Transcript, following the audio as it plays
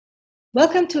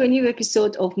Welcome to a new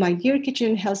episode of my Dear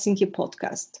Kitchen in Helsinki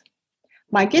podcast.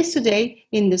 My guest today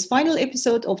in this final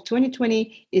episode of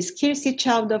 2020 is Kirsi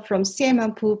Chawda from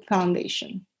CMMPU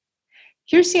Foundation.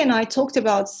 Kirsi and I talked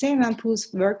about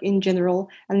CMMPU's work in general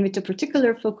and with a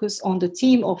particular focus on the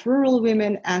theme of rural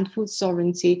women and food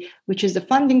sovereignty, which is the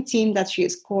funding team that she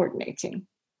is coordinating.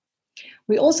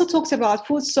 We also talked about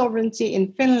food sovereignty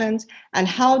in Finland and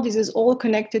how this is all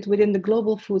connected within the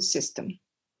global food system.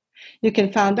 You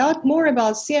can find out more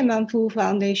about CMMPU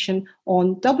Foundation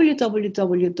on www.cmmpu.org.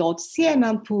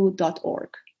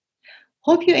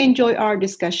 Hope you enjoy our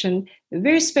discussion. A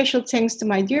very special thanks to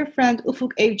my dear friend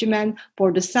Ufuk Evcimen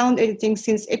for the sound editing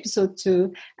since episode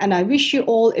 2, and I wish you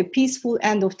all a peaceful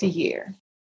end of the year.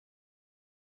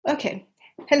 Okay,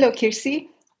 hello Kirsi.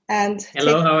 And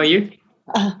hello, how are you?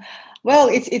 Well,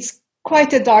 it's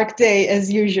quite a dark day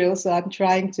as usual, so I'm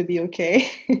trying to be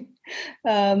okay.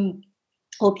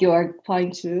 Hope you are fine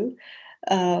too.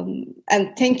 And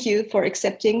thank you for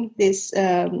accepting this,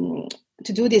 to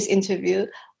do this interview.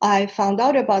 I found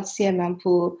out about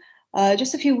CMMPU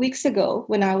just a few weeks ago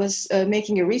when I was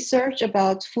making a research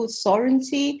about food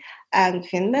sovereignty and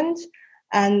Finland.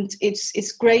 And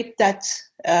it's great that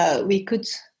we could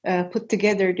put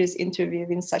together this interview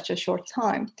in such a short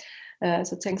time.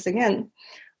 So thanks again.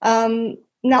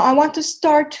 Now, I want to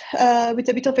start with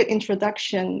a bit of an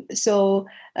introduction. So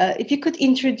if you could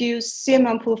introduce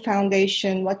CMMPU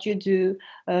Foundation, what you do,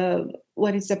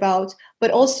 what it's about,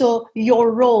 but also your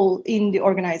role in the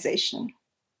organization.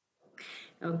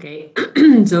 Okay,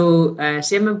 so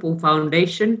CMMPU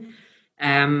Foundation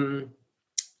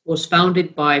was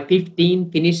founded by 15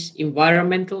 Finnish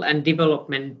environmental and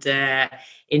development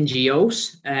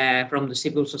NGOs from the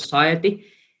civil society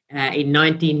in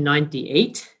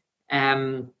 1998.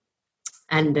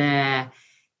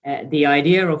 The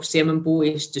idea of CMMPU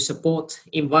is to support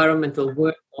environmental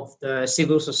work of the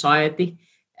civil society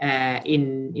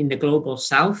in the global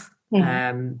south,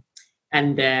 and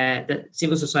the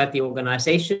civil society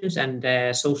organizations and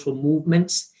social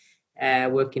movements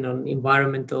working on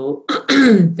environmental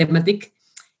thematic.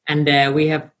 And we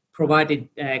have provided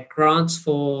grants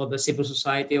for the civil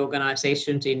society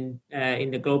organizations in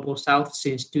the global south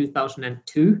since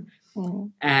 2002.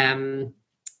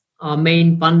 Our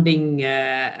main funding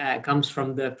comes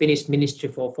from the Finnish Ministry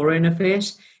for Foreign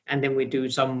Affairs, and then we do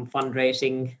some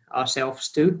fundraising ourselves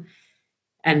too.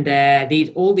 And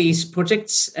all these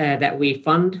projects that we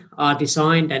fund are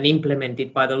designed and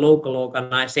implemented by the local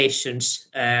organizations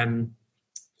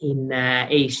in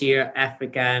Asia,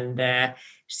 Africa, and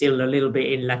still a little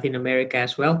bit in Latin America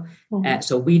as well.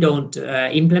 So we don't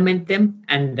implement them,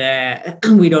 and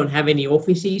we don't have any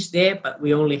offices there, but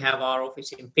we only have our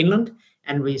office in Finland,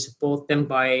 and we support them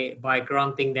by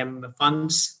granting them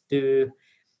funds to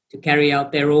carry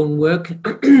out their own work.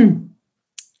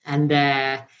 And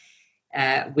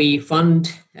we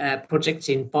fund projects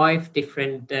in 5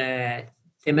 different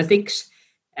thematics.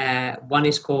 One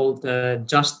is called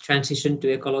Just Transition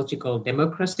to Ecological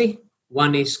Democracy.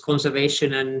 One is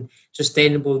conservation and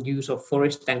sustainable use of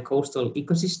forest and coastal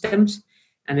ecosystems.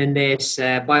 And then there's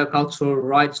biocultural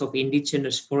rights of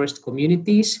indigenous forest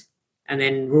communities. And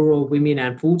then rural women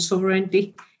and food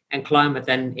sovereignty, and climate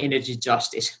and energy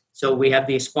justice. So we have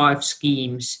these 5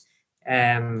 schemes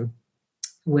where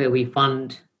we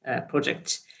fund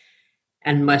projects.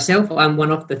 And myself, I'm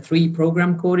one of the 3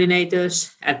 program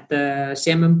coordinators at the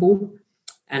CMMPU.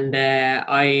 And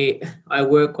I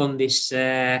work on this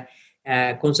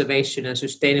conservation and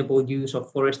sustainable use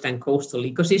of forest and coastal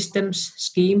ecosystems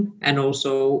scheme, and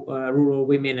also rural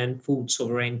women and food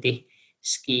sovereignty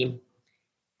scheme.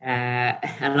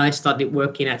 And I started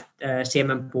working at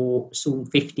CMMPU soon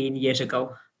 15 years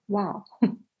ago. Wow.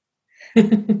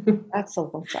 That's a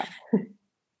long time.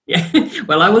 Yeah,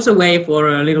 well, I was away for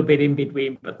a little bit in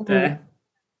between, but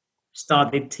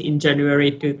started in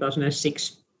January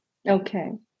 2006.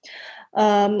 Okay.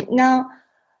 Now,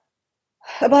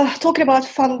 talking about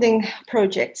funding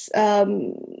projects,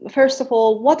 first of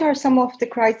all, what are some of the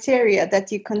criteria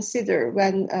that you consider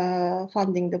when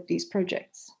funding these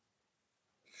projects?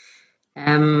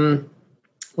 Well,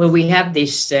 we have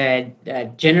this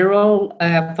general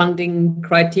funding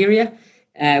criteria,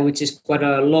 which is quite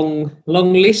a long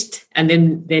list, and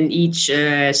then each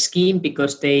scheme,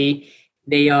 because they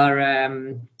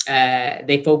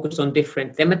focus on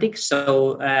different thematics,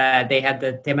 so they have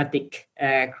the thematic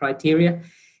criteria.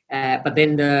 But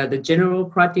then the general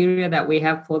criteria that we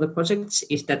have for the projects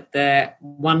is that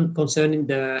one concerning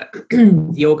the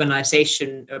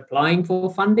organization applying for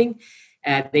funding.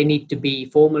 They need to be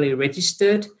formally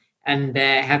registered and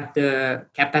have the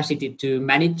capacity to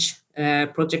manage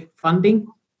project funding.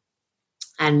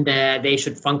 and they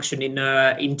should function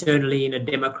internally in a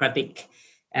democratic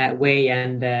way,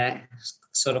 and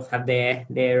sort of have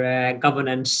their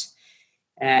governance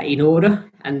in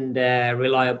order, and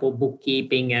reliable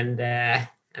bookkeeping,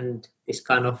 and this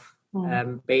kind of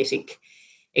basic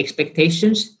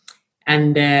expectations.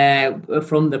 And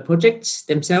from the projects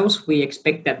themselves, we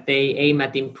expect that they aim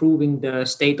at improving the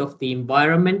state of the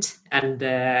environment and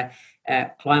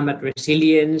climate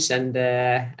resilience, and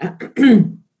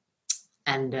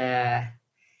and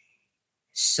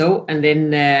then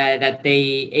that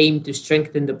they aim to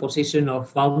strengthen the position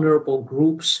of vulnerable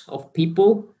groups of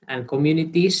people and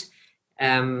communities,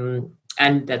 and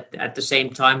that at the same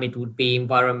time it would be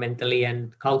environmentally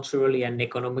and culturally and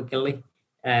economically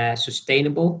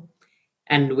sustainable.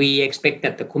 And we expect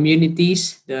that the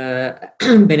communities, the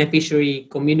beneficiary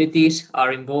communities,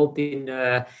 are involved in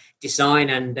the design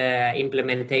and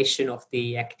implementation of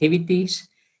the activities.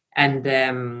 And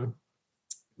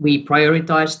we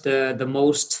prioritize the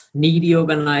most needy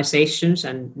organizations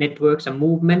and networks and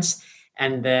movements.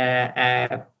 And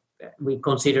we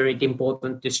consider it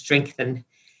important to strengthen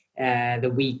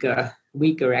the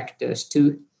weaker actors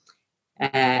too.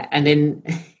 And then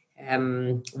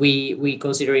we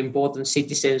consider important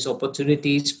citizens'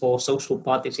 opportunities for social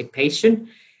participation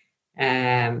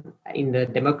in the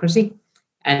democracy,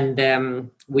 and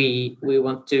we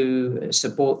want to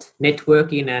support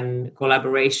networking and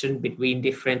collaboration between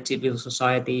different civil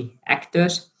society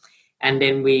actors, and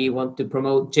then we want to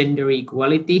promote gender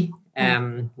equality,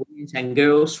 women's and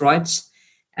girls' rights,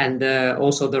 and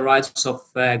also the rights of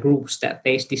groups that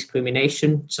face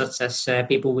discrimination, such as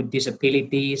people with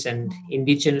disabilities and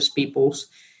indigenous peoples.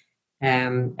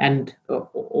 And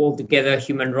altogether,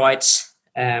 human rights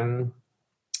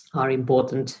are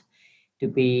important to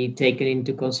be taken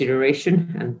into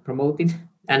consideration and promoted.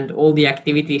 And all the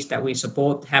activities that we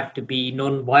support have to be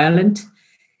non-violent.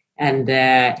 And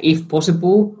if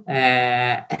possible,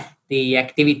 the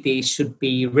activities should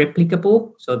be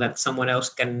replicable so that someone else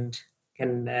can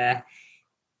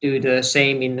do the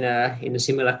same in a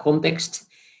similar context.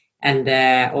 And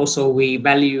also we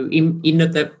value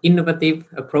innovative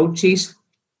approaches,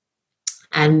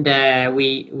 and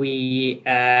we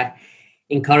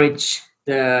encourage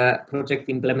the project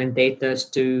implementers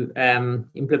to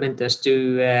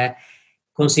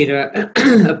consider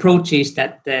approaches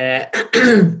that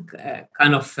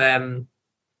kind of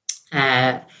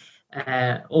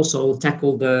also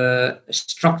tackle the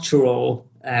structural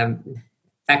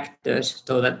factors,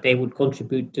 so that they would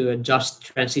contribute to a just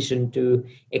transition to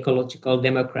ecological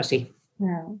democracy.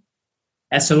 Yeah,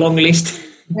 that's a long list.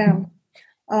 Yeah.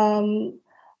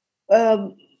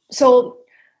 So,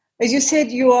 as you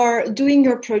said, you are doing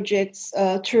your projects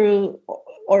through,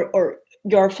 or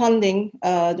you're funding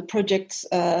the projects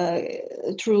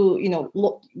through,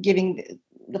 giving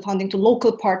the funding to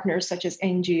local partners such as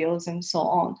NGOs and so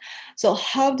on. So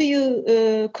how do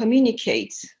you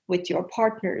communicate with your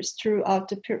partners throughout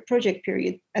the project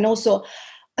period? And also,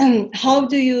 how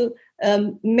do you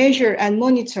measure and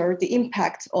monitor the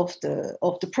impact of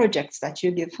the projects that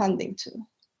you give funding to?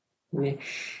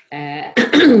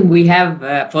 We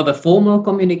have for the formal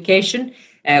communication,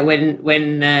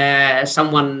 when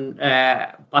someone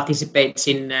participates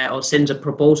in or sends a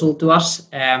proposal to us,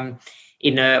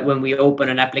 when we open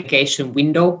an application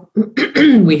window,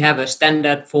 we have a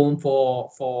standard form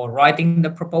for writing the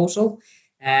proposal,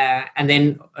 and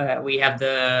then we have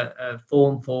the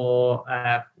form for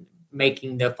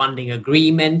making the funding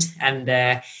agreement. And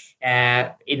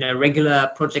in a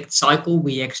regular project cycle,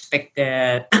 we expect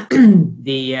the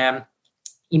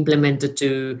implementer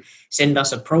to send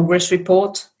us a progress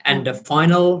report and a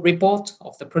final report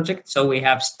of the project. So we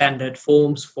have standard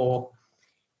forms for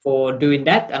doing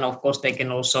that, and of course they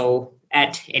can also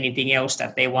add anything else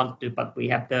that they want to, but we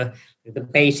have the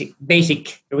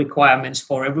basic requirements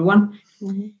for everyone.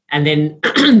 Mm-hmm. And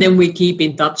then we keep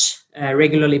in touch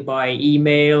regularly by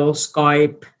email,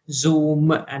 Skype,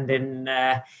 Zoom, and then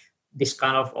this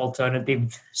kind of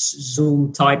alternative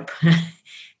Zoom type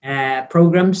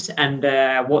programs, and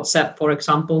WhatsApp, for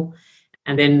example.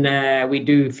 And then we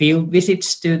do field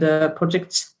visits to the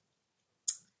projects.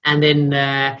 And then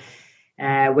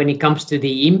when it comes to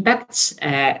the impacts,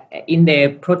 in their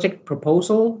project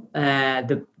proposal,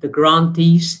 the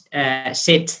grantees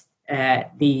set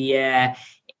the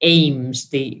aims,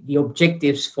 the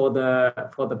objectives for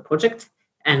the project,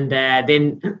 and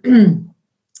then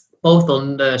both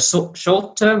on the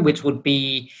short term, which would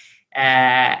be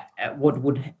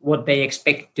what they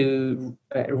expect to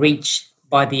reach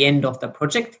by the end of the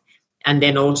project, and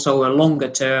then also a longer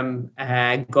term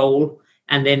goal,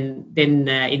 and then in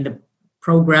the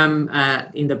program,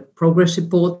 in the progress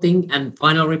reporting and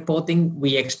final reporting,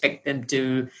 we expect them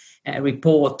to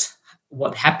report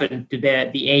what happened to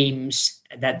the aims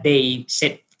that they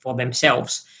set for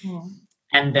themselves.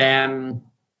 And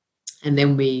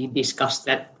then we discuss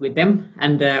that with them.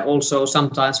 And also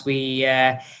sometimes we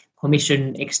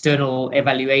commission external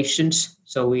evaluations.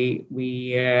 So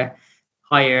we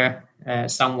hire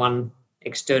someone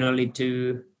externally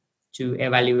to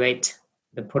evaluate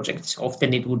the projects.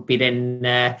 Often it would be then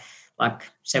like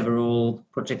several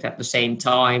projects at the same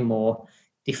time, or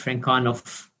different kind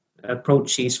of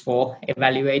approaches for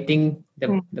evaluating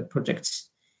the projects.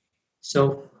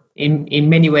 So in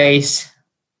many ways,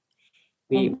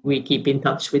 we keep in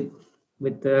touch with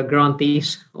the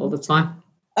grantees all the time.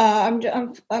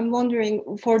 I'm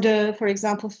wondering, for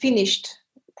example, finished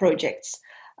projects.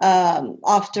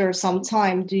 After some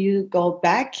time, do you go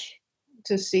back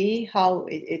to see how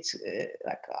it's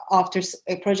like after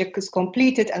a project is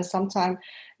completed and some time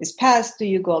is passed? Do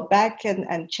you go back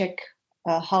and check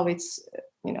how it's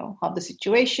how the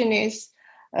situation is?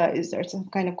 Is there some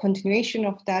kind of continuation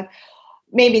of that?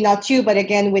 Maybe not you, but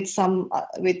again with some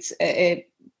with a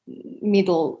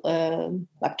middle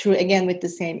like through again with the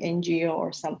same NGO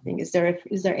or something. Is there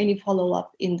any follow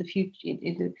up in the future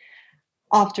in the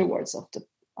afterwards of the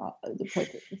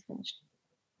project is finished?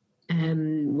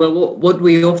 Well, what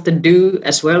we often do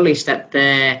as well is that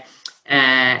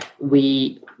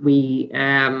we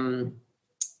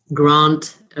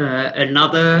grant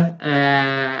another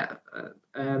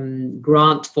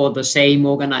grant for the same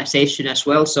organization as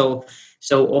well. So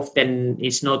often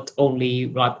it's not only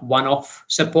like one-off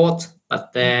support,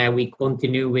 but we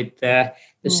continue with the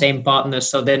same partners.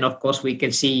 So then, of course, we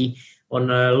can see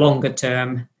on a longer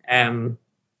term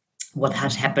what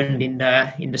has happened in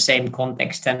the same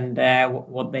context and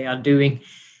what they are doing.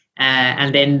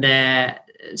 And then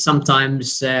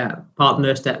sometimes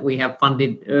partners that we have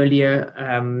funded earlier,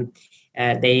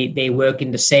 they work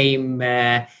in the same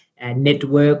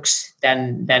networks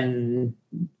than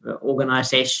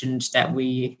organizations that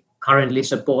we currently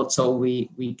support, so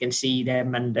we can see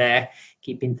them and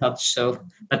keep in touch. So,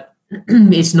 but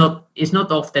it's not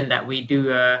often that we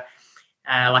do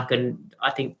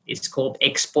I think it's called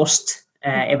ex post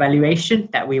evaluation,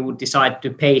 that we would decide to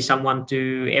pay someone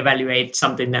to evaluate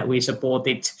something that we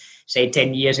supported, say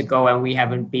 10 years ago, and we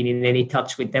haven't been in any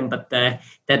touch with them. But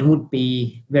that would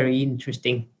be very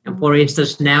interesting. And for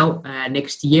instance, now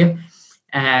next year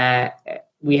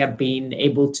we have been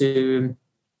able to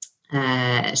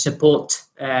support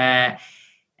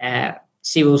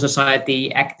civil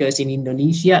society actors in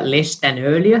Indonesia less than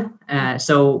earlier.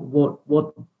 So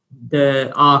what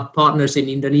our partners in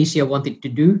Indonesia wanted to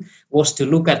do was to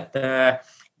look at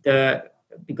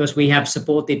because we have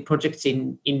supported projects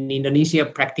in Indonesia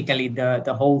practically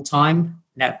the whole time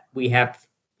that we have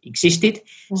existed.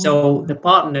 Mm-hmm. So the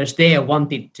partners there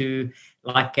wanted to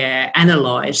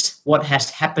analyze what has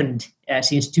happened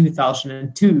since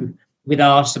 2002 with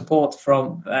our support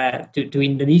from to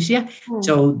Indonesia. Mm.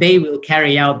 So they will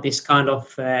carry out this kind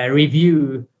of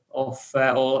review of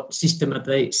or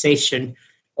systematization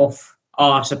of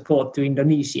our support to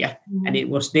Indonesia, and it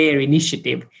was their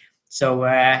initiative. So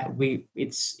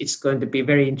it's going to be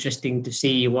very interesting to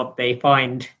see what they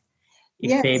find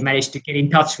if they manage to get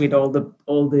in touch with all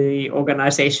the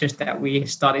organizations that we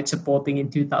started supporting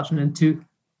in 2002.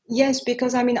 Yes,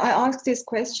 because I asked this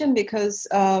question because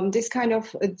this kind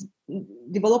of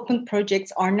development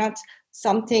projects are not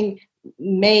something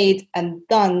made and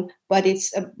done, but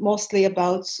it's mostly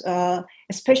about,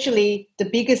 especially the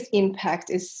biggest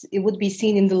impact it would be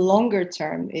seen in the longer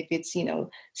term if it's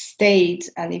stayed,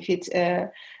 and if it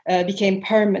became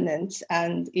permanent,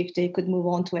 and if they could move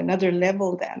on to another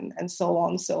level then, and so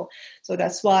on. So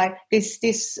that's why this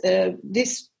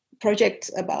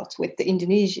project with the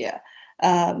Indonesia.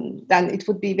 Then it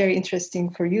would be very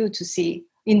interesting for you to see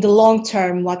in the long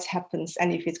term what happens,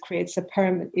 and if it creates if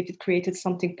it created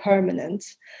something permanent.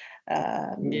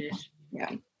 Yes.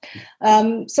 Yeah.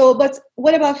 But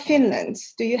what about Finland?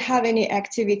 Do you have any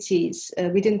activities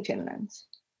within Finland?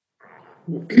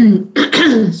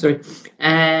 Sorry.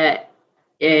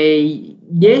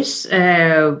 Yes.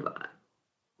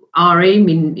 Our aim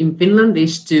in Finland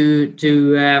is to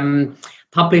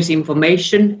publish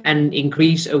information and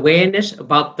increase awareness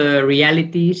about the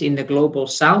realities in the global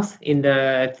south, in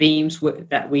the themes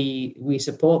that we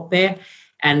support there,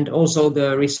 and also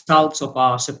the results of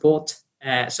our support.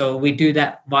 So we do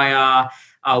that via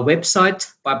our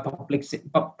website, by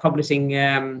publishing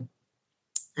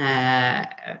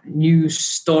news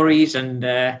stories and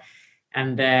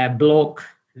blog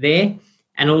there.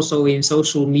 And also in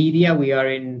social media, we are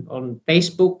on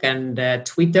Facebook and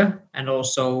Twitter, and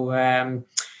also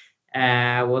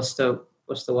what's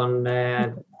the one,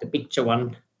 the picture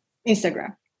one?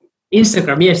 Instagram.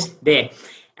 Instagram, yes, there.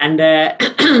 And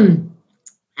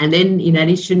and then in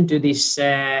addition to this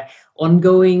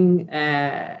ongoing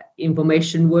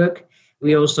information work,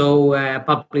 we also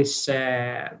publish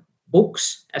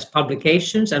books as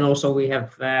publications, and also we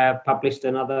have published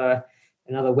another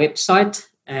website.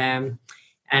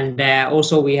 And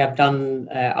also we have done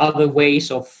other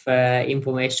ways of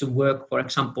information work, for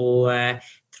example,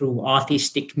 through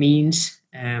artistic means.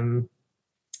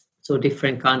 So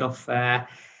different kind of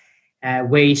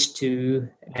ways to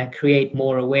create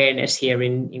more awareness here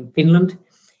in Finland.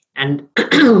 And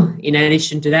in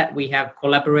addition to that, we have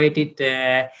collaborated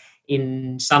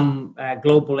in some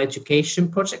global education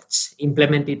projects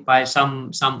implemented by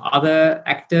some other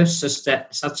actors,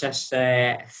 such as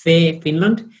FE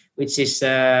Finland, which is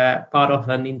part of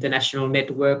an international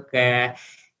network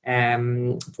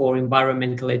for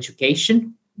environmental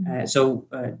education. So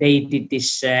they did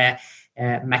this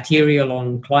material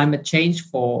on climate change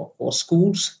for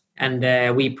schools, and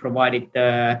we provided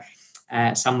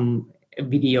some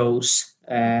videos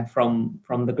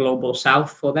from the global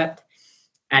south for that.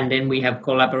 And then we have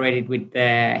collaborated with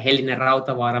the Helena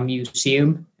Rautavaara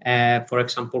Museum. For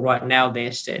example, right now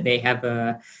they have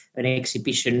an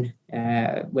exhibition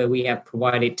where we have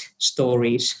provided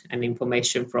stories and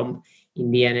information from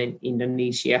India and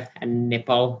Indonesia and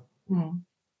Nepal.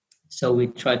 So we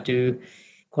try to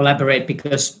collaborate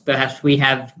because perhaps we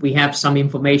have some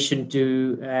information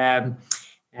to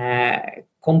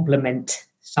complement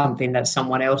something that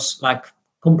someone else, like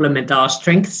complement our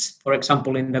strengths. For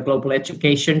example, in the global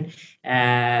education,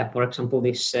 for example,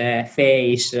 this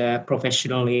FE is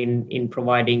professional in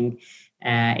providing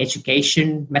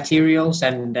education materials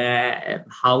and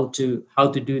how to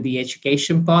do the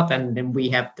education part, and then we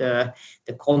have the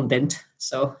content.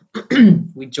 So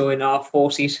we join our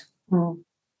forces.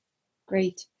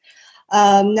 Great.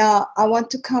 Now I want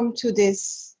to come to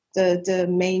the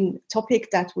main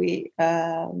topic that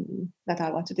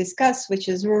I want to discuss, which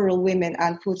is rural women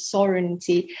and food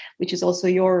sovereignty, which is also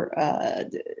your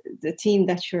the team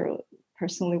that you're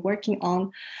personally working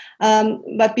on.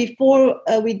 But before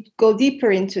we go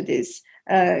deeper into this,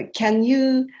 can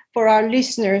you, for our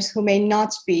listeners who may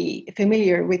not be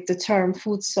familiar with the term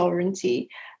food sovereignty,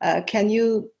 can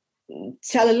you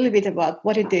tell a little bit about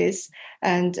what it is,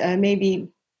 and maybe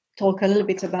talk a little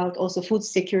bit about also food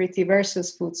security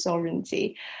versus food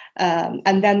sovereignty,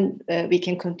 and then we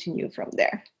can continue from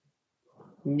there.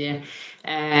 Yeah.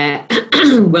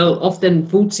 Well, often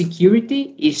food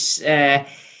security is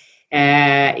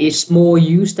more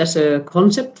used as a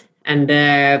concept, and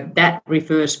that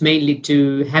refers mainly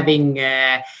to having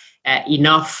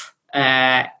enough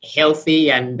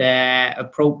healthy and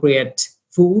appropriate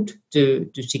food to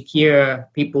secure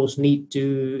people's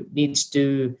needs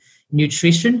to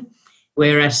nutrition,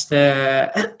 whereas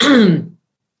the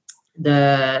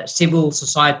civil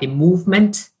society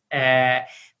movement,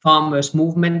 farmers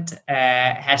movement,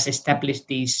 has established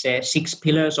these 6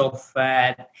 pillars of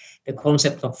the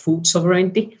concept of food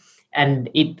sovereignty, and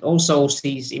it also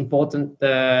sees important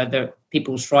the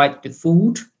people's right to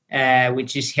food,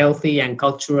 which is healthy and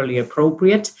culturally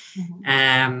appropriate.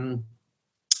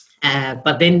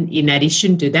 But then, in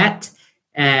addition to that,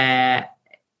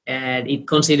 it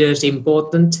considers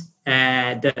important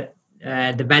the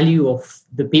value of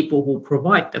the people who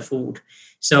provide the food.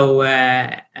 So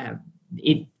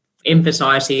it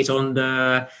emphasizes on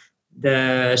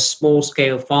the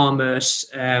small-scale farmers'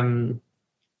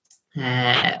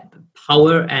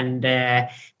 power and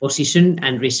position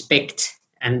and respect,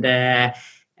 and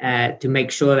to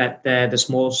make sure that the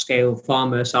small-scale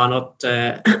farmers are not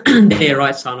their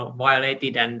rights are not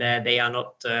violated, and they are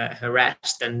not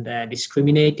harassed and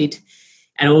discriminated.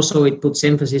 And also it puts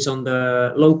emphasis on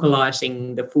the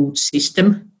localizing the food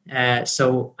system,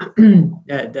 so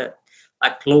the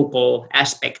like local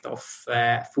aspect of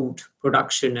food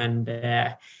production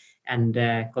and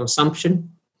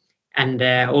consumption, and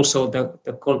also the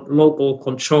local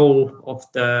control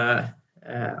of the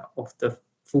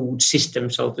food system,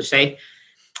 so to say.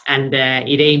 And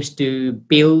it aims to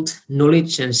build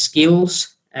knowledge and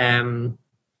skills from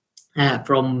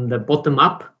the bottom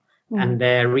up, and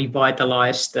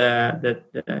revitalize the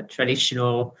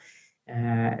traditional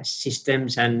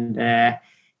systems and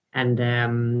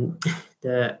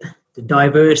the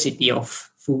diversity of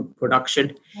food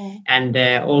production. And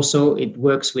also it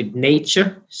works with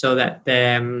nature, so that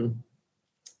the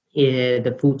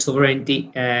food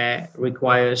sovereignty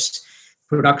requires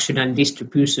production and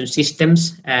distribution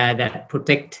systems that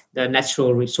protect the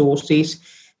natural resources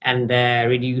and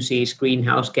reduces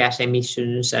greenhouse gas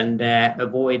emissions and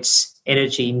avoids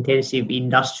energy-intensive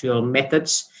industrial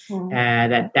methods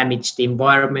that damage the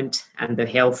environment and the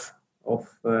health of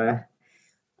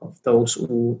those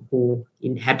who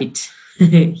inhabit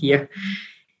here.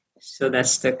 So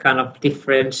that's the kind of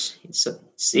difference.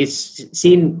 It's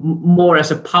seen more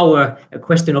as a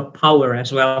question of power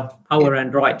as well, power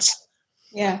and rights.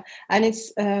 Yeah, and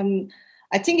it's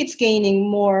I think it's gaining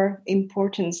more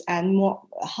importance and more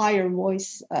higher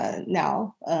voice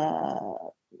now,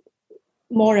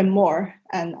 more and more,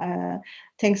 and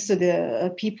thanks to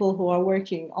the people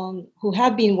who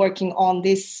have been working on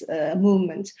this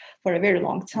movement for a very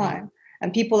long time.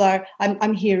 And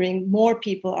I'm hearing more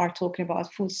people are talking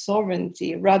about food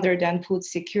sovereignty rather than food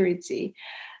security.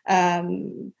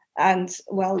 And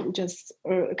well, just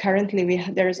currently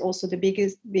there is also the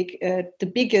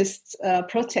biggest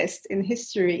protest in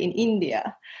history in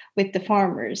India with the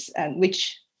farmers, and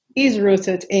which is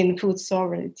rooted in food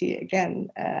sovereignty again.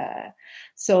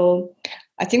 So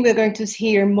I think we're going to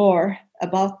hear more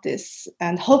about this,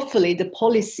 and hopefully the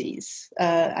policies.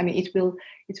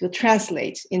 It will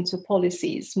translate into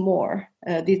policies more.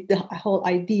 The whole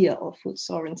idea of food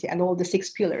sovereignty and all the 6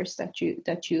 pillars that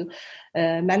you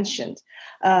mentioned.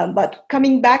 But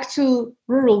coming back to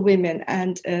rural women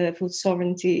and food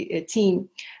sovereignty team,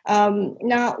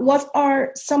 now what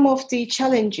are some of the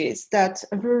challenges that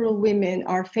rural women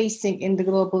are facing in the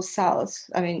global south?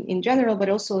 I mean, in general, but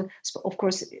also, of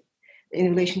course, in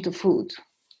relation to food.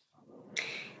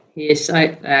 Yes,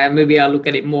 maybe I'll look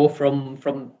at it more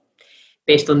from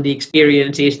based on the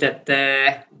experiences that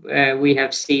we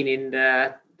have seen in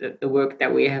the work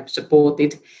that we have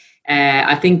supported.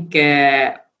 I think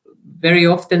very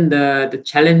often the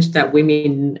challenge that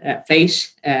women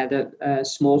face, the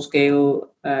small-scale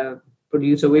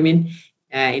producer women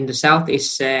in the south,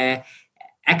 is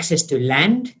access to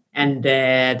land and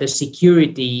the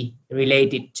security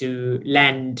related to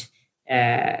land,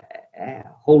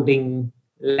 holding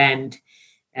land,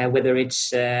 whether it's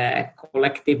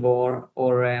collective or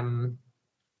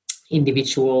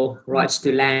individual rights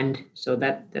to land. So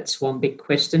that's one big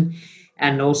question.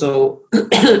 And also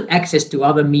access to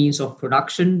other means of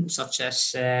production, such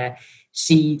as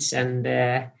seeds and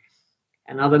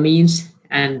other means,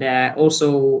 and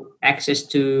also access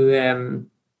to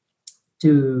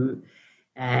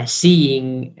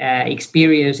seeing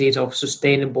experiences of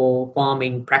sustainable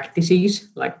farming practices,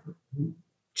 like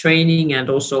training and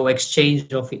also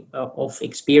exchange of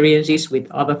experiences with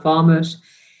other farmers.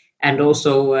 And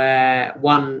also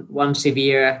one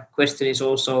severe question is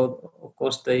also, of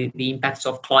course, the impacts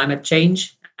of climate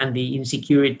change and the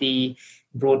insecurity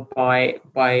brought by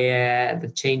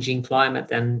the changing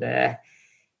climate, and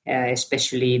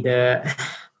especially the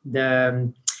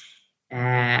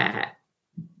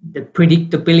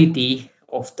predictability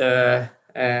of the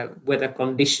weather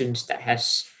conditions that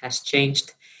has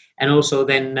changed. And also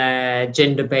then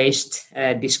gender-based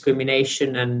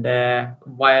discrimination and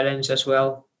violence as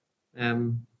well.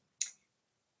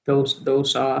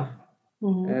 Those are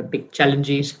big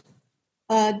challenges.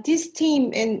 This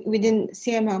team within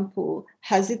CMMPOO,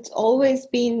 has it always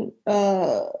been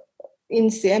in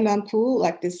CMMPOO,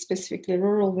 like this specifically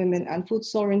rural women and food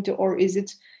sovereignty, or is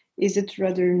it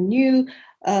rather new?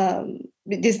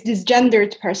 This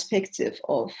gendered perspective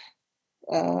of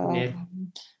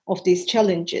these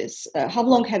challenges. How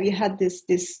long have you had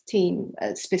this team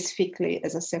specifically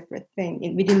as a separate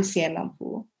thing within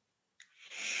CMMPOO?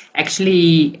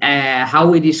 Actually,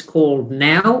 how it is called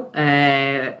now,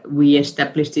 we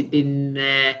established it in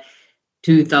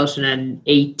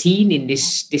 2018 in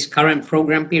this current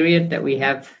program period that we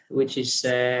have, which is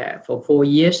for 4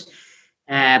 years.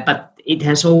 But it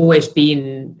has always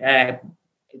been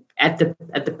at the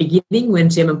beginning, when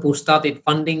CMMPOO started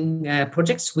funding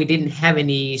projects, we didn't have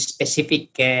any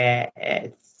specific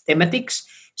thematics.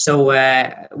 So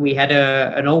we had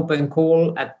an open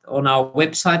call on our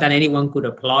website, and anyone could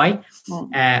apply.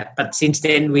 But since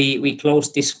then, we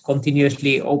closed this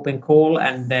continuously open call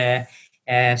and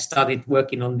started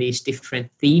working on these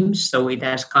different themes. So it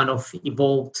has kind of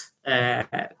evolved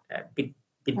bit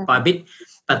by bit.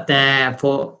 But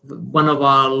for one of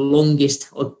our longest,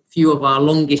 or few of our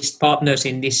longest partners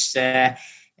in this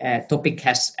topic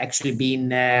has actually been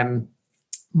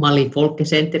Mali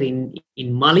Folkecenter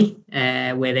in Mali,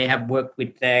 where they have worked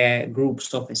with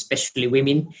groups of especially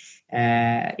women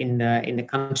in the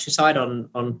countryside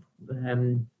on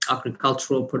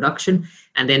agricultural production,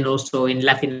 and then also in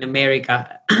Latin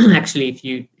America. Actually,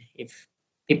 if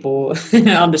people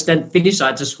understand Finnish,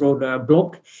 I just wrote a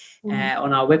blog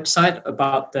on our website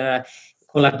about the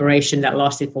collaboration that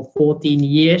lasted for 14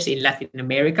 years in Latin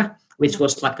America, which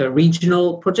was like a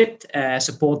regional project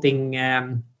supporting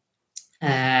the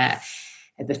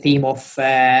theme of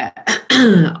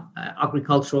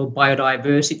agricultural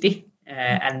biodiversity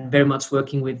and very much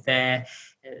working with the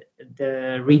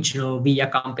regional Via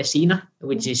Campesina,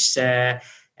 which is the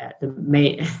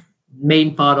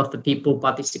main part of the people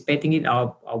participating in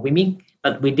are women,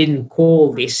 but we didn't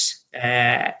call this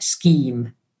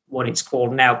scheme what it's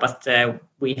called now, but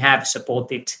we have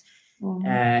supported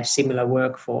similar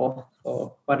work for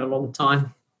quite a long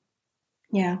time.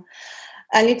 Yeah,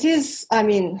 and it is, I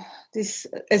mean, this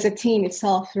as a team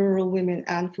itself, rural women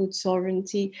and food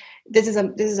sovereignty, this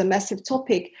is a massive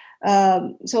topic.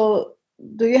 So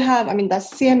do you have, I mean, does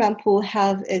CMM Pool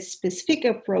have a specific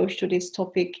approach to this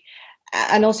topic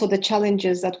and also the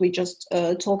challenges that we just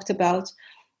talked about?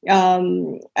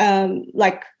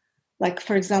 Like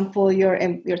for example,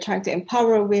 you're trying to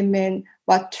empower women,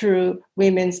 but through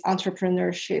women's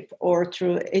entrepreneurship or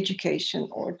through education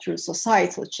or through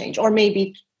societal change, or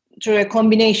maybe through a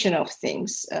combination of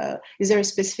things. Is there a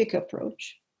specific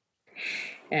approach?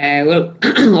 Well,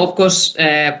 of course,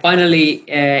 finally,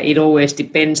 it always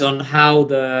depends on how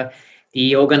the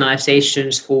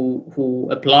organizations who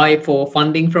apply for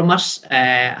funding from us,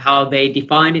 how they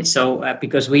define it. So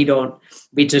because we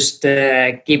just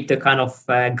give the kind of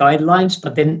guidelines,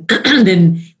 but then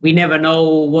then we never know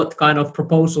what kind of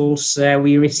proposals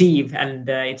we receive, and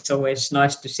it's always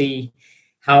nice to see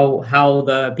how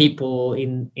the people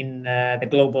in the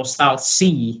global south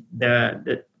see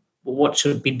the what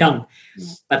should be done.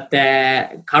 Yeah. But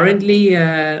currently,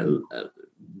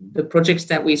 the projects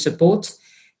that we support.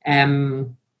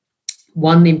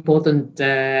 One important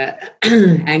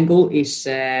angle is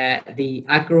the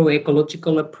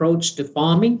agroecological approach to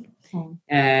farming,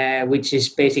 which is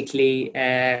basically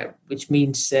which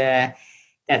means that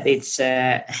it's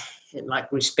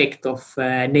like respect of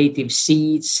native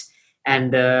seeds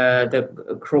and the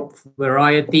crop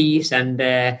varieties and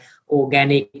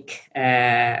organic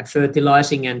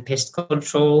fertilizing and pest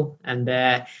control, and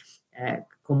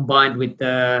combined with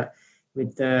the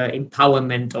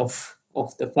empowerment of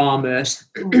the farmers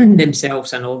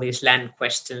themselves and all these land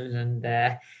questions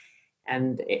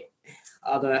and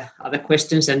other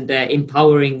questions, and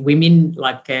empowering women,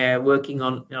 like working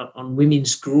on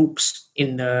women's groups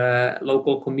in the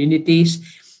local communities,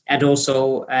 and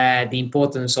also the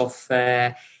importance of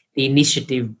the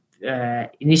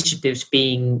initiatives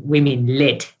being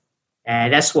women-led.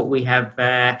 That's what we have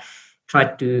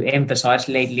tried to emphasize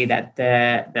lately, that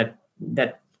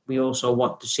we also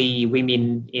want to see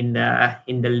women in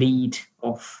the lead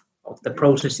of the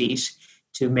processes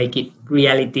to make it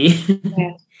reality.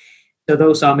 Yeah. So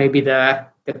those are maybe the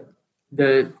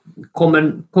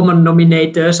common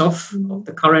denominators of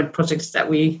the current projects that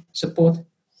we support.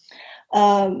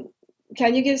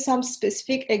 Can you give some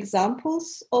specific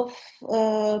examples of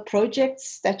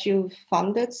projects that you've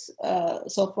funded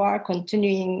so far,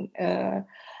 continuing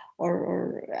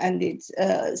or ended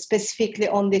specifically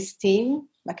on this theme?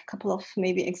 Like a couple of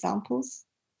maybe examples.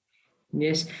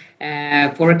 Yes.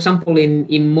 For example,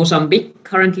 in Mozambique,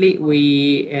 currently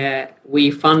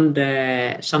we fund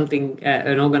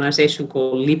an organization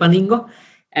called Lipaningo,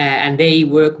 and they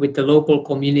work with the local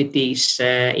communities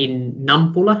in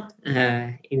Nampula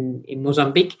in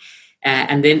Mozambique,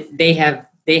 and then they have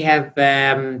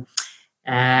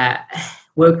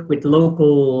worked with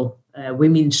local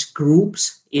women's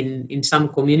groups in some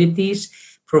communities,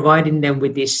 providing them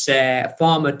with this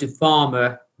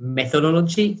farmer-to-farmer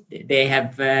methodology. They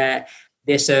have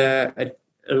there's a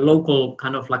local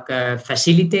kind of like a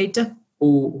facilitator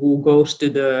who goes to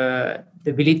the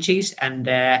villages and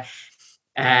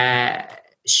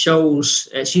shows.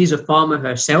 She's a farmer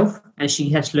herself, and she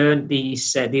has learned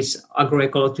this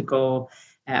agroecological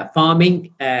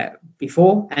farming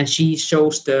before, and she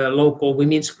shows the local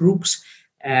women's groups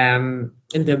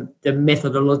the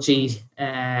methodology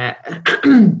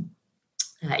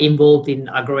involved in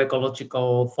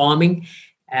agroecological farming,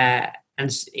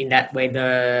 and in that way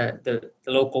the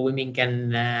local women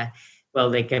can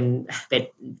they can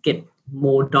get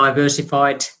more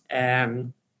diversified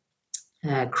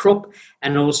crop,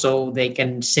 and also they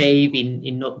can save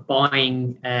in not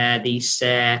buying these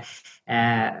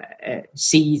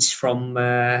seeds from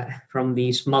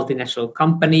these multinational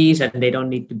companies, and they don't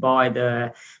need to buy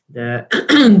the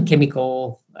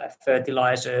chemical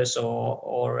fertilizers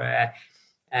or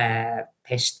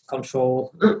pest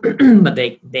control, but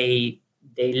they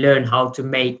learn how to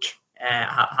make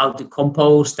how to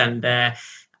compost and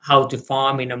how to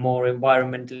farm in a more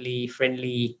environmentally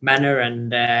friendly manner,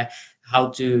 and how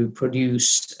to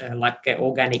produce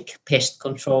organic pest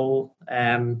control,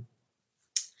 and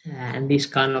these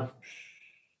kind of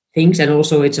things. And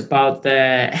also it's about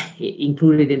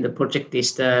included in the project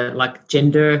is the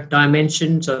gender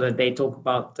dimension, so that they talk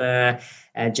about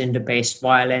gender-based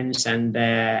violence and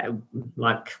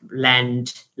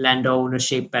land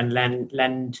ownership and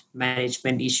land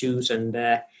management issues, and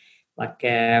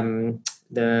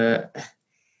the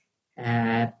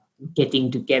getting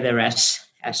together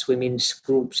as women's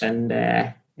groups and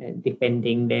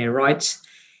defending their rights.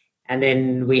 And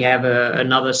then we have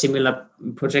another similar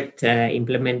project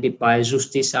implemented by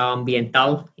Justiça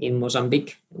Ambiental in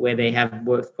Mozambique, where they have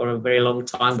worked for a very long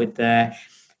time with a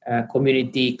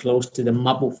community close to the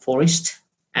Mabu forest.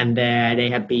 And they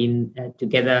have been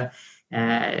together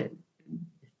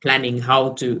planning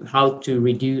how to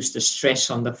reduce the stress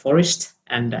on the forest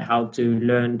and how to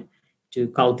learn to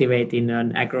cultivate in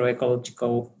an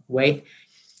agroecological way.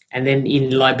 And then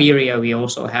in Liberia, we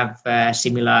also have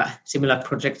similar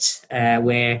projects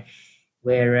where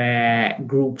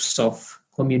groups of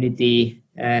community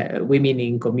women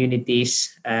in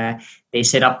communities they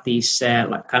set up these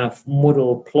kind of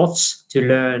model plots to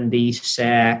learn these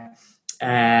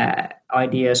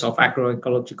ideas of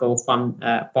agroecological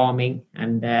farming,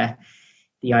 and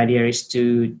the idea is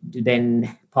to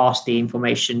then pass the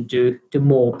information to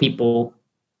more people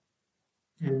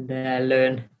and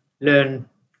learn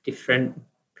different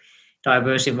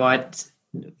diversified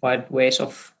ways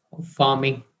of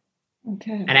farming.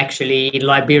 Okay. And actually in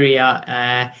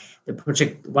Liberia,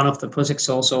 one of the projects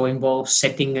also involves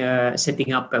setting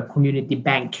up a community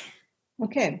bank.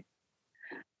 Okay.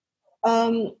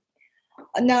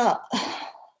 Now,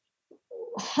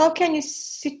 how can you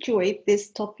situate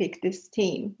this topic, this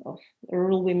theme of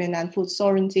rural women and food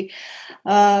sovereignty,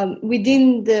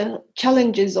 within the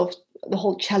challenges of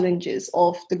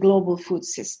the global food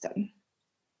system?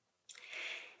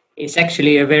 It's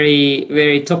actually a very,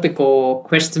 very topical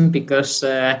question, because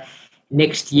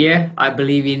next year, I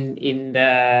believe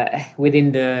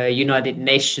within the United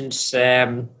Nations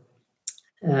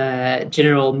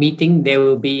general meeting, there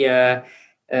will be a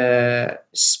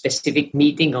specific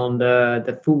meeting on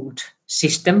the food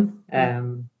system.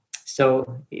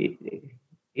 So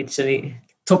it's a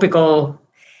topical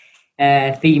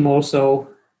theme also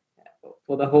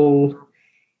for the whole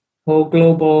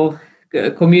global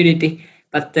community.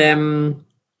 But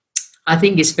I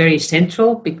think it's very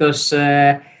central, because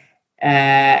I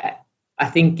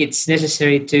think it's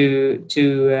necessary to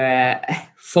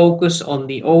focus on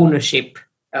the ownership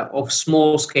of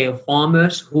small-scale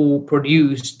farmers who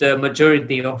produce the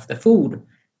majority of the food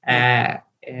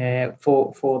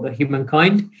for the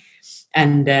humankind,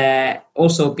 and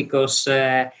also because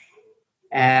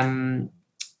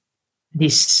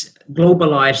this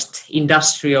globalized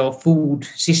industrial food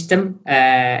system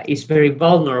is very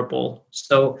vulnerable.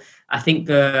 So I think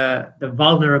the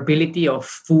vulnerability of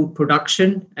food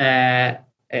production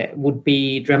would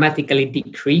be dramatically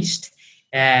decreased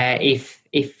if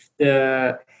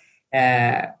the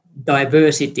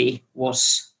diversity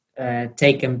was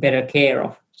taken better care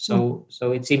of. So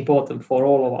it's important for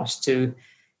all of us to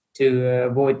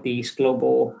avoid these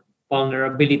global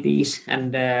vulnerabilities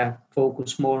and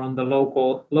focus more on the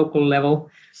local level,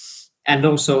 and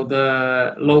also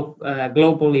the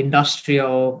global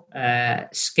industrial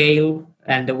scale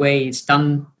and the way it's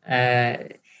done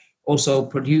also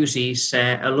produces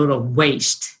a lot of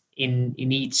waste in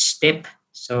each step.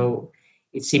 So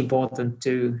it's important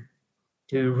to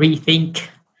rethink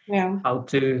how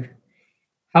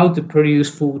to produce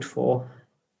food for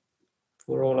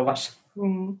all of us.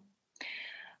 Mm.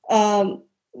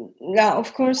 Now,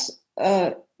 of course,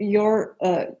 the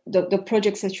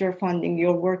projects that you're funding,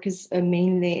 your work is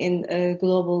mainly in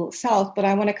global South, but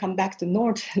I want to come back to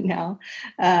North now.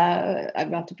 I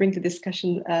want to bring the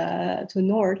discussion to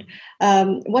North.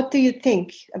 What do you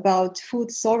think about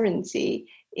food sovereignty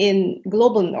in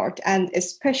global North, and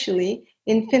especially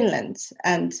in Finland?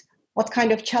 And what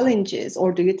kind of challenges,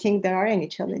 or do you think there are any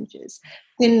challenges,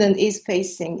 Finland is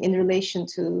facing in relation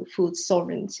to food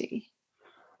sovereignty?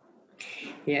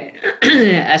 Yeah,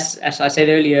 as I said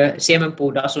earlier,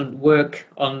 Siemenpuu doesn't work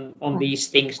on these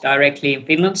things directly in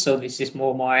Finland, so this is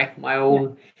more my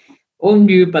own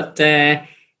view. But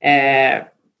I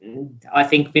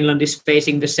think Finland is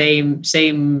facing the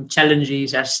same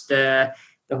challenges as the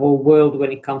whole world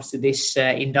when it comes to this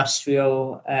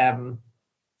industrial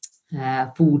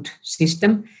food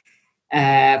system.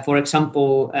 For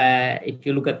example, if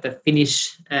you look at the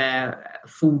Finnish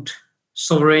food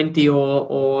sovereignty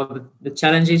or the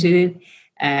challenges in it,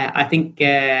 I think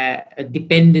a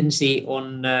dependency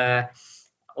on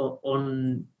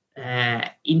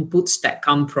inputs that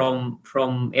come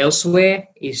from elsewhere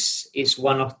is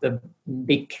one of the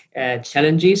big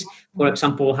challenges. For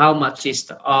example, how much is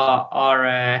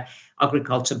our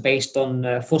agriculture based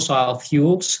on fossil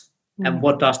fuels, and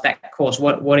what does that cause?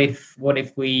 What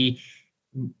if we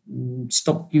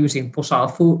stop using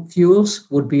fossil fuels?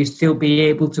 Would we still be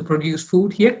able to produce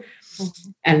food here?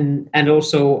 And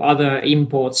also other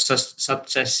imports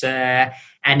such as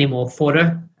animal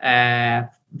fodder,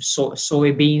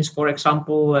 soybeans, for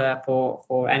example,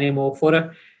 for animal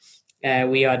fodder.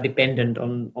 We are dependent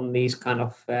on these kind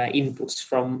of inputs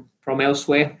from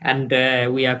elsewhere, and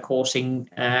we are causing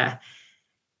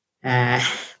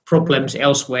problems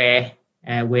elsewhere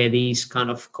where these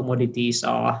kind of commodities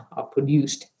are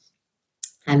produced.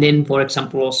 And then, for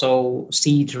example, also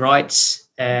seed rights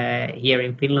here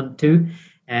in Finland too.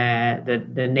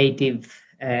 The native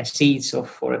seeds of,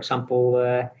 for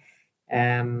example,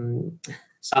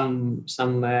 some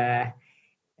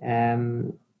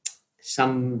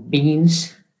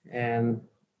beans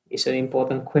is an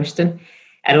important question.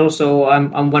 And also,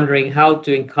 I'm wondering how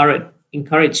to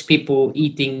encourage people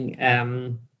eating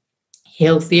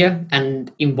healthier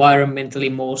and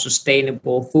environmentally more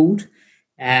sustainable food,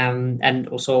 and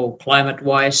also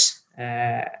climate-wise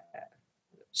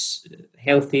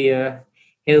healthier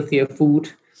food,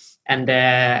 and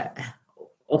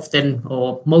often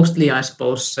or mostly, I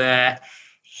suppose,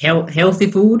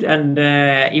 healthy food and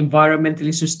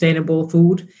environmentally sustainable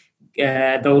food.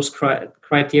 Those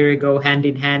criteria go hand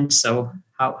in hand. So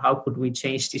how could we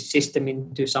change this system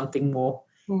into something more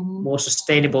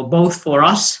sustainable, both for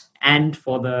us and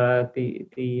for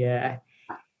the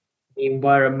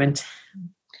environment?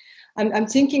 I'm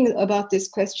thinking about this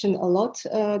question a lot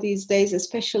these days,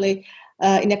 especially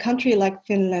in a country like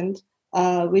Finland,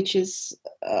 which is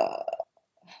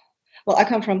well, I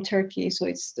come from Turkey, so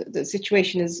it's the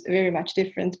situation is very much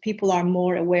different. People are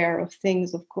more aware of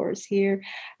things, of course, here.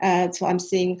 So I'm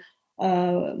seeing,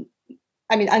 and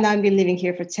I've been living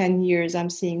here for 10 years. I'm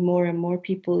seeing more and more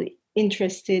people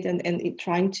interested and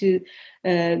trying to,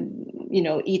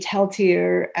 eat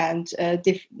healthier and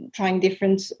trying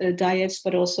different diets,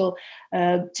 but also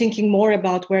thinking more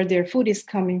about where their food is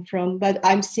coming from. But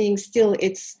I'm seeing still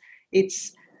it's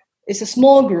a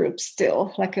small group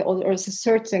still, or it's a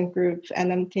certain group,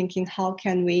 and I'm thinking, how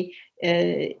can we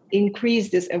increase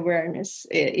this awareness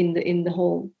in the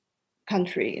whole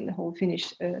country, in the whole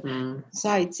Finnish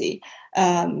society?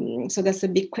 So that's a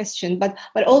big question. But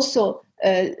also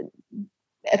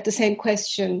at the same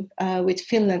question with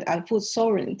Finland and food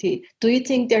sovereignty, do you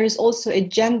think there is also a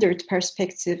gendered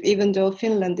perspective, even though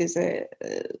Finland is a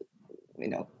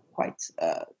quite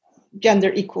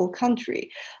gender equal country,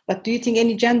 but do you think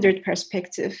any gendered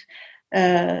perspective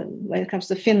when it comes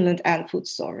to Finland and food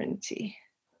sovereignty?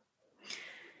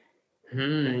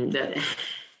 That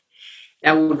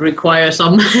would require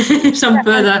some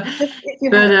further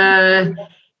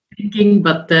thinking,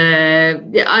 but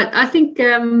I think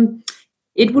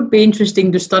it would be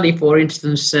interesting to study, for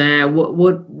instance,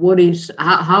 what is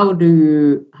how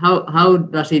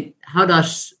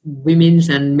does women's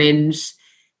and men's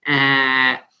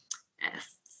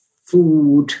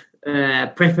food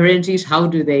preferences, how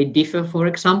do they differ, for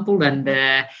example, and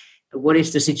what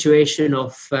is the situation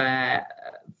of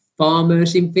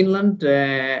farmers in Finland?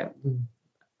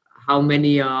 How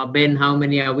many are men, how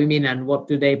many are women, and what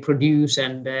do they produce?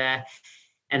 And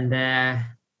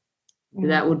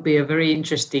that would be a very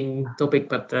interesting topic,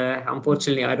 but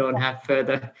unfortunately I don't have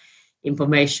further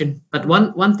information. But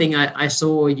one thing I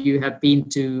saw, you have been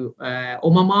to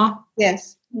Omamaa.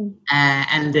 Yes.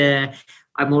 And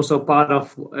I'm also part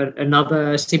of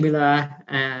another similar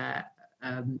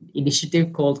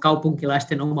initiative called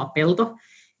Kaupunkilaisten Oma Pelto,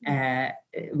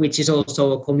 which is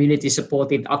also a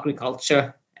community-supported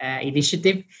agriculture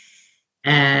initiative.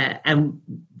 And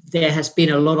there has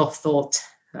been a lot of thought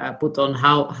put on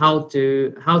how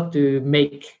to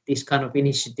make these kind of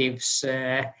initiatives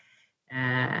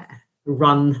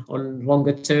run on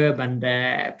longer term, and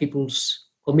people's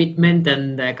commitment,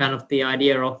 and kind of the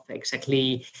idea of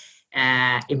exactly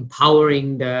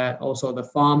empowering also the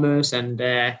farmers, and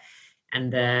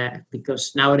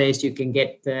because nowadays you can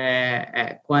get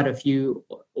quite a few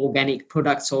organic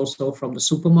products also from the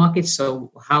supermarkets.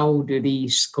 So how do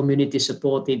these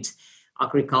community-supported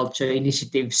agriculture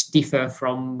initiatives differ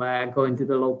from going to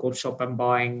the local shop and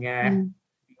buying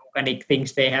organic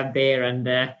things they have there? And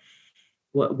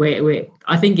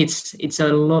I think it's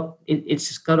a lot.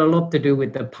 It's got a lot to do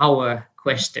with the power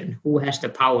question. Who has the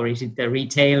power? Is it the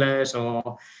retailers,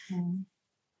 or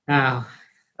a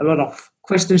lot of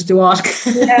questions to ask?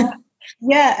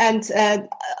 Yeah, and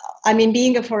I mean,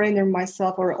 being a foreigner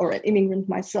myself or an immigrant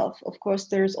myself, of course,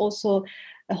 there's also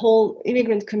a whole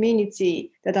immigrant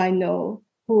community that I know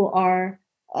who are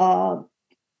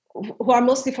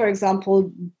mostly, for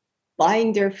example,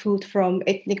 buying their food from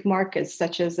ethnic markets,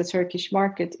 such as the Turkish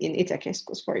market in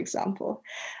Itakeskus, for example.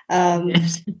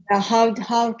 Yes.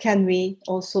 How can we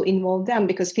also involve them?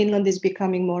 Because Finland is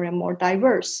becoming more and more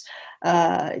diverse.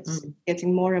 It's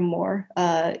getting more and more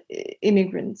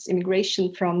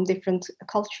immigration from different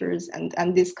cultures,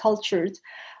 and this cultured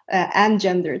and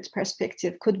gendered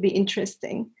perspective could be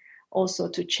interesting also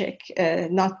to check,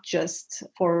 not just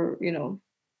for,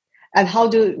 and how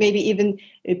do maybe even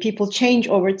people change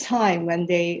over time when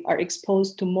they are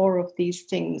exposed to more of these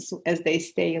things as they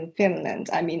stay in Finland.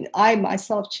 I mean, I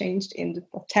myself changed in the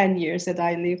 10 years that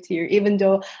I lived here, even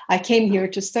though I came here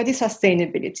to study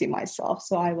sustainability myself.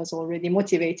 So I was already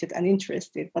motivated and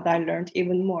interested, but I learned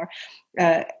even more,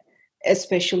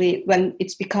 especially when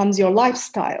it becomes your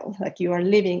lifestyle, like you are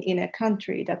living in a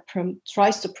country that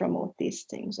tries to promote these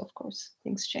things. Of course,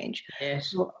 things change.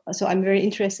 Yes. So I'm very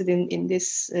interested in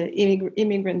this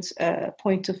immigrant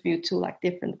point of view to like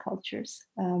different cultures.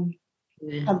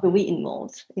 How do we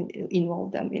involve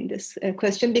them in this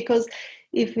question? Because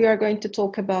if we are going to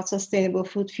talk about sustainable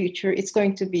food future, it's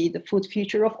going to be the food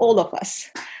future of all of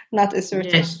us, not a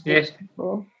certain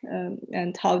people.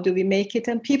 And how do we make it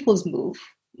and people's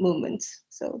movement?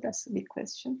 So that's a big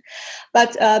question.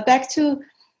 But back to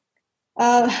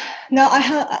now,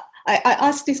 I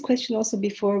asked this question also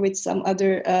before with some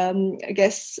other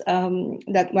guests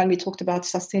that when we talked about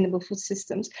sustainable food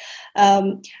systems.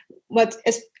 I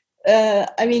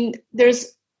mean,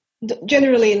 there's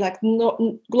generally like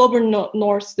global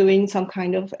north doing some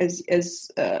kind of as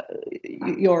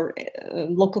your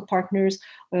local partners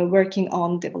working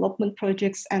on development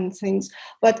projects and things.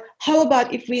 But how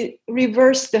about if we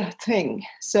reverse the thing?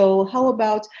 So how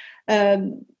about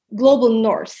global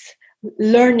north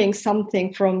learning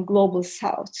something from global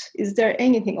south? Is there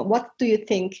anything, or what do you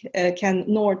think can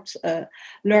north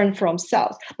learn from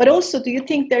south? But also, do you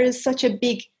think there is such a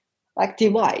big like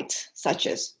divide, such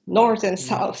as north and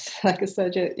south, like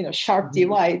such a sharp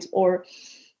divide, or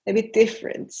a bit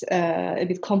different, a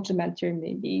bit complementary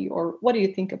maybe? Or what do you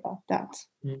think about that?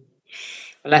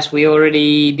 Well, as we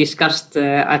already discussed,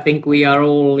 I think we are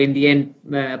all in the end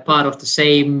part of the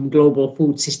same global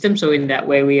food system. So in that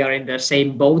way, we are in the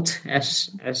same boat,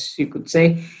 as you could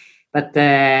say. But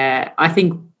I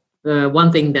think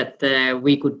one thing that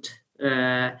we could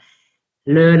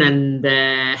learn and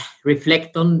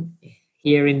reflect on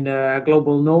here in the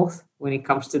global north when it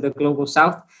comes to the global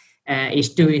south is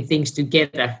doing things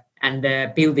together and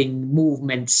building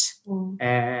movements.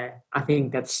 I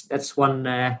think that's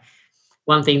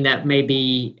one thing that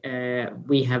maybe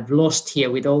we have lost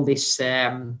here with all this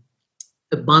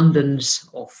abundance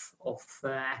of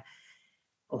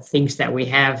things that we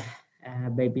have.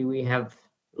 Maybe we have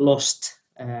lost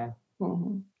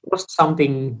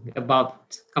something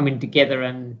about coming together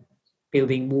and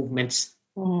building movements.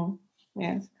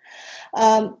 Yes.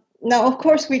 Now, of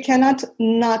course, we cannot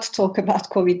not talk about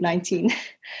COVID-19.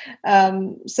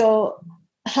 So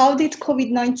how did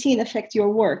COVID-19 affect your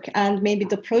work and maybe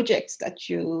the projects that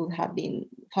you have been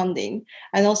funding?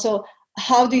 And also,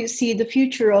 how do you see the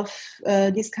future of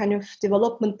these kind of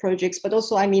development projects, but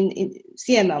also, I mean, in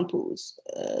CMMPO's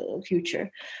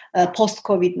future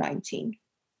post-COVID-19?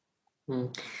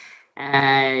 Well,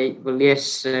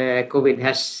 yes, COVID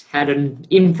has had an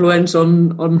influence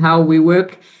on how we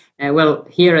work. Well,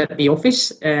 here at the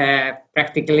office,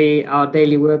 practically our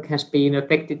daily work has been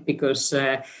affected because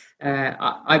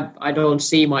I don't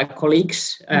see my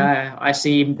colleagues. I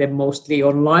see them mostly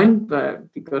online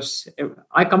because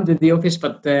I come to the office,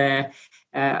 but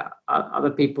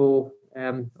other people,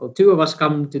 or two of us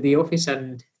come to the office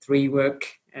and three work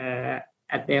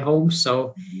at their homes.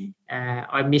 So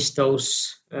I miss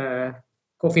those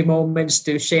coffee moments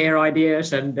to share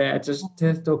ideas and just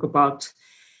talk about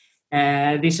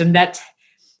this and that.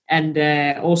 And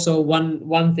also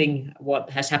one thing what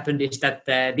has happened is that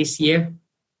this year,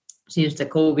 since the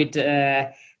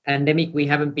COVID pandemic, we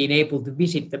haven't been able to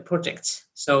visit the projects.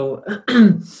 So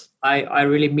I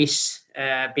really miss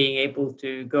being able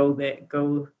to go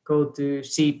to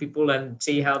see people and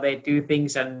see how they do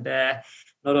things, and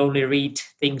not only read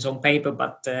things on paper,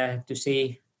 but to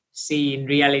see in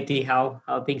reality how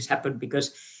things happen,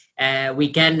 because we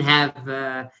can have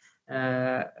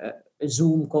a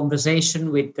Zoom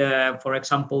conversation with, for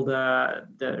example,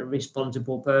 the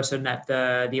responsible person at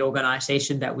the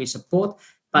organization that we support,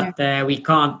 but we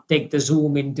can't take the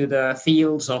Zoom into the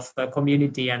fields of the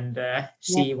community and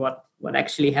see what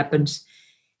actually happens.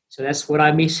 So that's what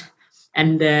I miss.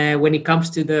 And when it comes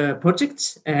to the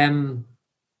projects, a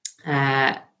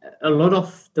lot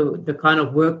of the kind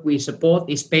of work we support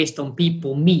is based on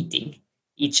people meeting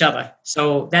each other.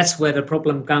 So that's where the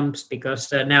problem comes, because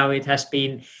now it has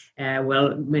been,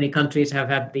 many countries have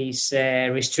had these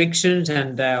restrictions,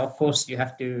 and of course you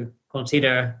have to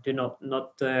consider to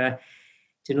not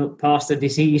pass the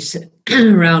disease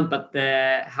around, but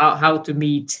how to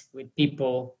meet with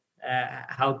people,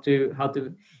 how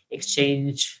to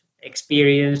exchange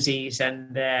experiences,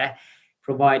 and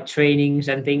provide trainings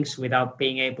and things without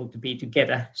being able to be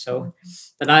together. So,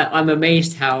 but I'm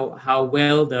amazed how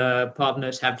well the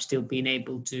partners have still been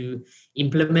able to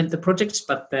implement the projects,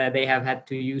 but they have had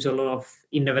to use a lot of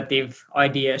innovative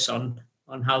ideas on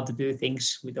how to do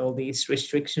things with all these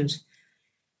restrictions.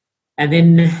 And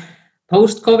then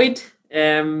post COVID,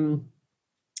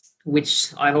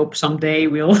 which I hope someday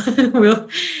will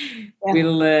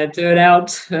will turn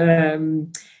out.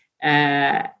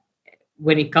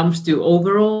 When it comes to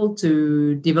overall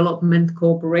to development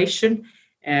cooperation,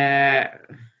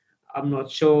 I'm not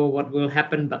sure what will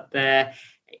happen, but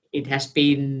it has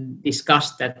been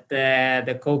discussed that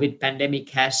the COVID pandemic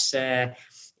has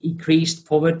increased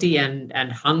poverty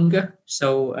and hunger.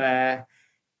 So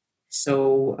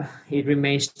it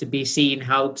remains to be seen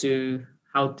how to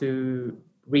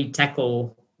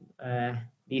re-tackle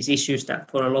these issues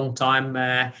that for a long time,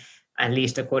 at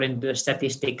least according to the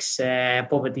statistics,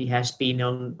 poverty has been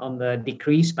on the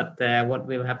decrease. But what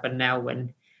will happen now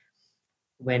when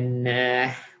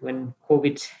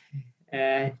COVID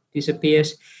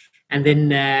disappears? And then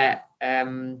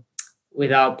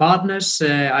with our partners,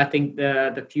 I think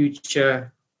the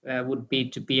future would be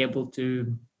to be able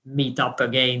to meet up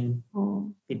again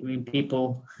between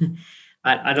people.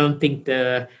 I don't think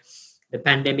the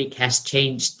pandemic has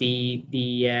changed the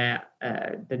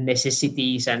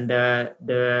necessities and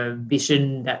the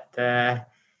vision that the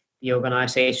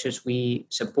organizations we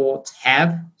support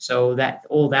have. So that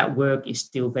all that work is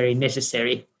still very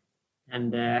necessary,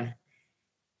 and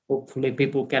hopefully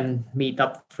people can meet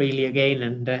up freely again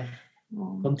and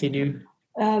continue.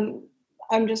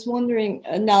 I'm just wondering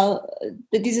now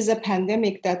that this is a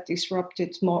pandemic that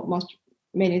disrupted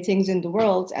many things in the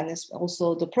world, and it's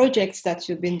also the projects that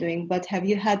you've been doing. But have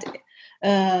you had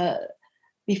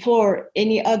before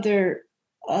any other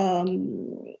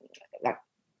like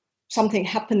something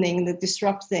happening that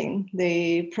disrupting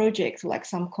the project, like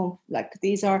like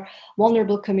these are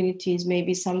vulnerable communities,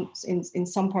 maybe some in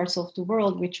some parts of the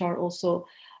world which are also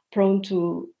prone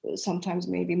to sometimes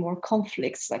maybe more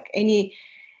conflicts, like any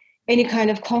kind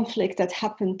of conflict that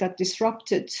happened that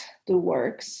disrupted the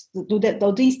works? Do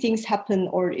these things happen,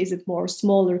 or is it more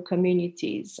smaller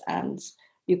communities and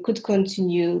you could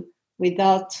continue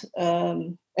without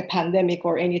a pandemic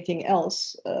or anything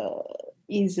else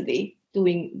easily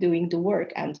doing the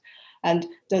work? And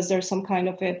does there some kind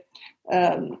of a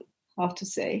how to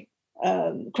say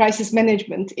crisis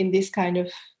management in this kind of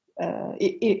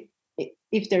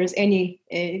if there is any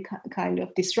kind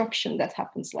of disruption that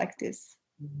happens like this?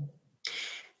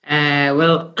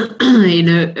 Well, in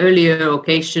earlier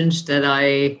occasions that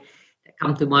I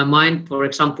come to my mind, for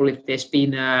example, if there's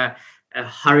been a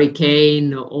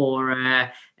hurricane or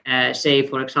say,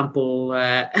 for example,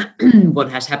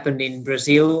 what has happened in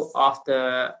Brazil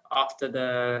after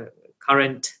the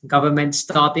current government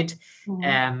started,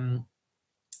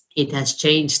 it has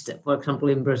changed. For example,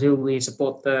 in Brazil, we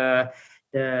support the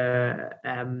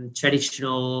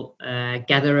traditional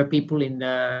gatherer people in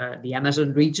the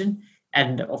Amazon region.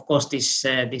 And of course, this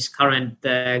current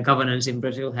governance in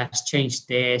Brazil has changed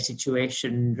the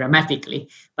situation dramatically.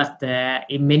 But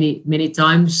in many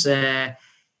times, the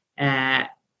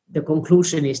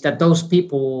conclusion is that those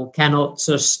people cannot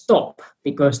just stop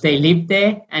because they live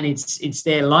there and it's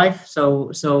their life.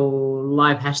 So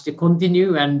life has to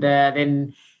continue, and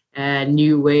then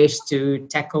new ways to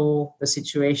tackle the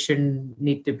situation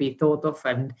need to be thought of.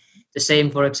 And the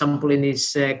same, for example, in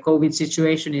this COVID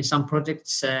situation, in some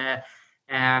projects.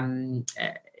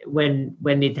 When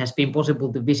it has been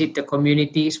possible to visit the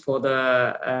communities for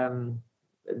the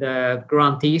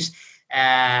grantees,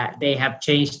 they have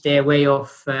changed their way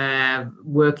of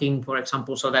working, for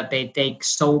example, so that they take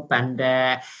soap and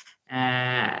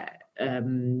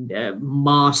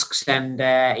masks and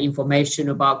information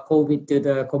about COVID to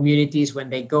the communities when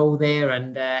they go there,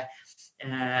 and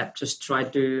just try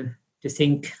to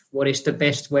think what is the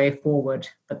best way forward.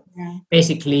 But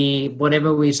basically,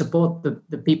 whatever we support,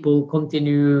 the people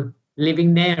continue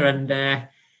living there,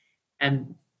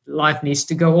 and life needs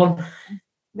to go on.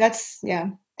 That's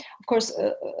of course,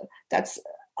 that's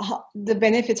the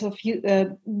benefit of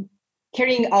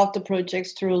carrying out the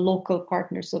projects through local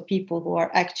partners, so people who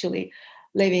are actually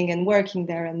living and working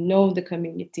there and know the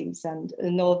communities and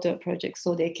know the projects,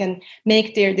 so they can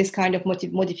make this kind of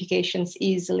modifications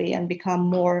easily and become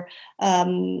more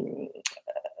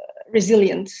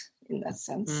resilient in that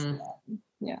sense.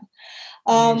 Yeah.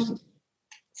 Yes.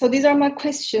 So these are my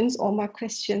questions, all my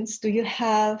questions. Do you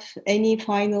have any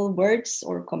final words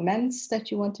or comments that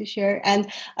you want to share?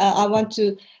 And I want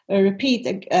to repeat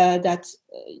that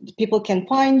people can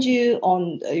find you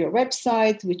on your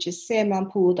website, which is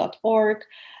cmmpool.org.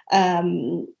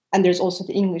 And there's also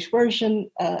the English version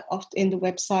in the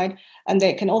website. And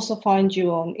they can also find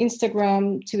you on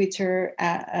Instagram, Twitter,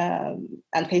 and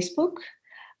Facebook.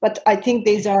 But I think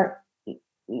these are,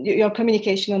 your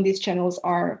communication on these channels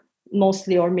are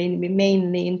mostly or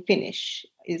mainly in Finnish,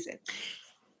 is it?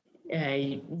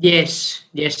 Yes.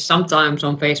 Sometimes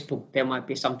on Facebook there might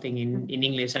be something in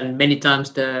English, and many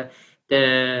times the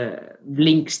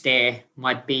links there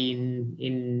might be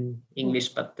in English,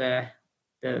 but the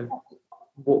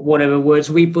whatever words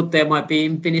we put there might be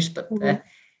in Finnish. But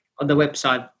on the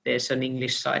website there's an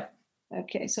English side.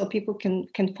 Okay, so people can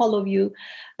follow you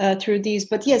through these.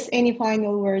 But yes, any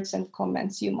final words and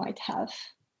comments you might have?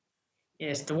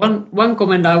 Yes, the one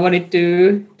comment I wanted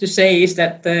to say is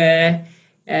that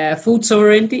food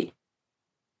sovereignty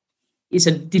is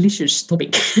a delicious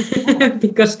topic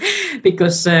because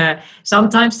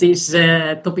sometimes these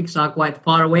topics are quite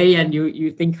far away, and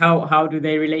you think how do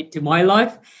they relate to my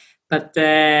life, but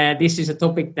this is a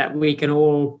topic that we can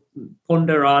all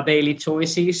ponder our daily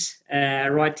choices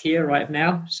right here, right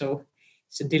now. So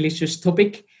it's a delicious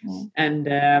topic, and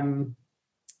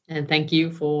thank you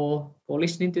for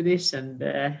listening to this, and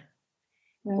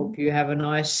hope you have a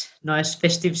nice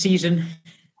festive season.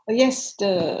 Yes,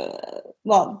 I'm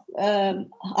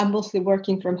mostly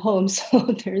working from home, so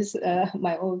there's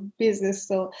my own business.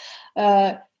 So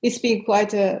it's been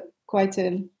quite a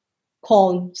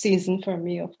calm season for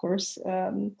me, of course.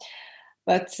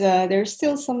 But there's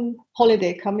still some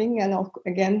holiday coming, and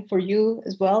again for you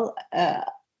as well.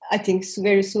 I think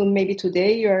very soon, maybe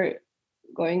today, you're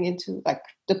going into like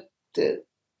the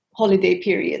holiday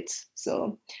period.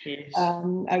 So Yes.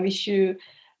 I wish you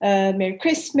Merry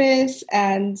Christmas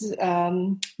and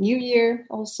New Year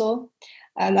also.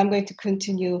 And I'm going to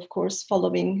continue, of course,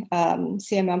 following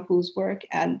CMM Pool's work,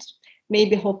 and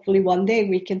maybe hopefully one day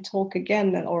we can talk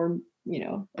again or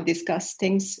discuss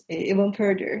things even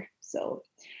further. So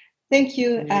thank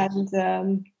you,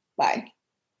 and bye.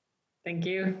 Thank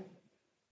you.